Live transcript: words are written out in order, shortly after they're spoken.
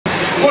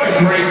What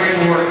a great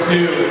sport,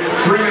 too.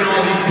 Bringing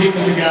all these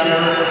people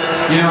together,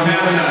 you know,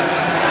 having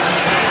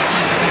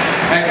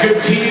that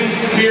good team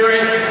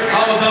spirit,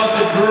 all about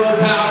the girl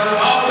power,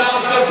 all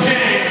about the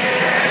pink.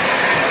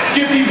 Let's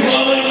get these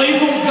lovely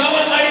lethals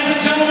going, ladies and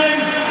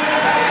gentlemen.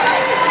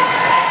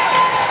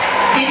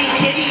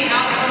 Kitty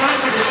out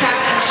front for the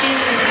shotgun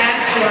Sheilas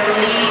as your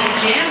lead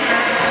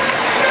jammer.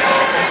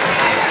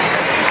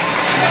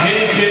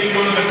 Kitty,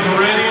 one of the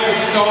perennial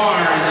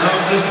stars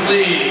of this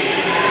league.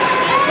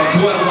 But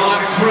boy, a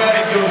lot of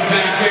credit goes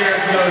back there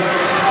to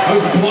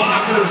those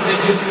blockers that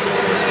just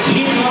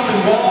team up in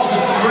walls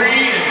of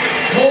three and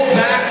hold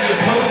back the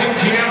opposing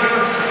jammer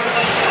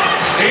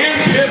and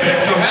pivot.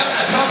 So having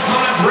a tough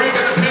time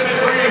breaking the pivot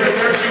free, but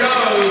there she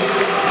goes.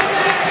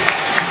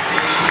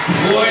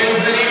 Boy,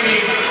 is it easy.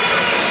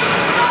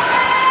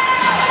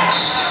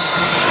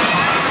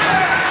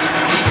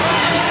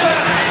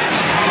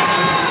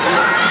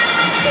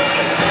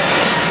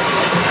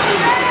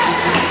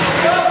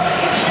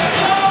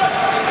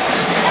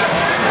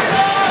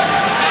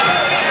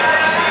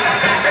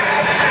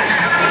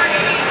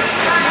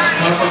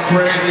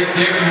 Crazy,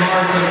 digging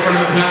hard for the front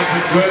of the pack,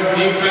 but good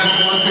defense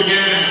once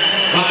again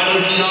by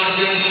those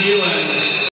shotgun Sheilas.